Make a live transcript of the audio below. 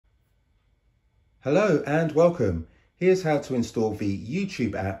Hello and welcome. Here's how to install the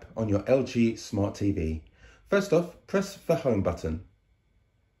YouTube app on your LG Smart TV. First off, press the home button.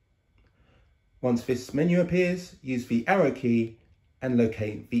 Once this menu appears, use the arrow key and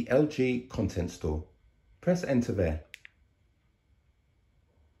locate the LG Content Store. Press enter there.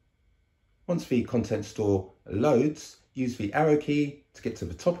 Once the Content Store loads, use the arrow key to get to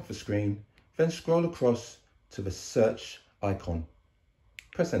the top of the screen, then scroll across to the search icon.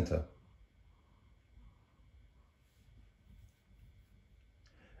 Press enter.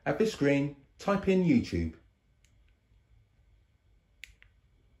 At this screen, type in YouTube.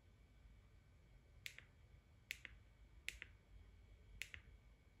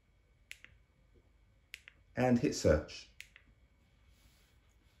 And hit search.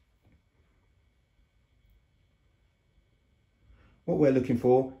 What we're looking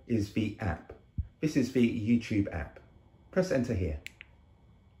for is the app. This is the YouTube app. Press enter here.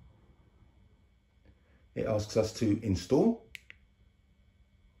 It asks us to install.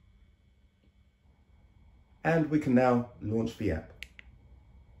 And we can now launch the app.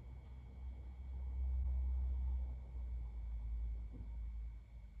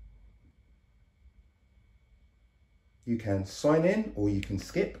 You can sign in or you can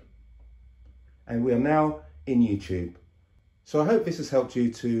skip. And we are now in YouTube. So I hope this has helped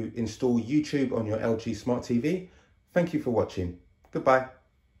you to install YouTube on your LG Smart TV. Thank you for watching. Goodbye.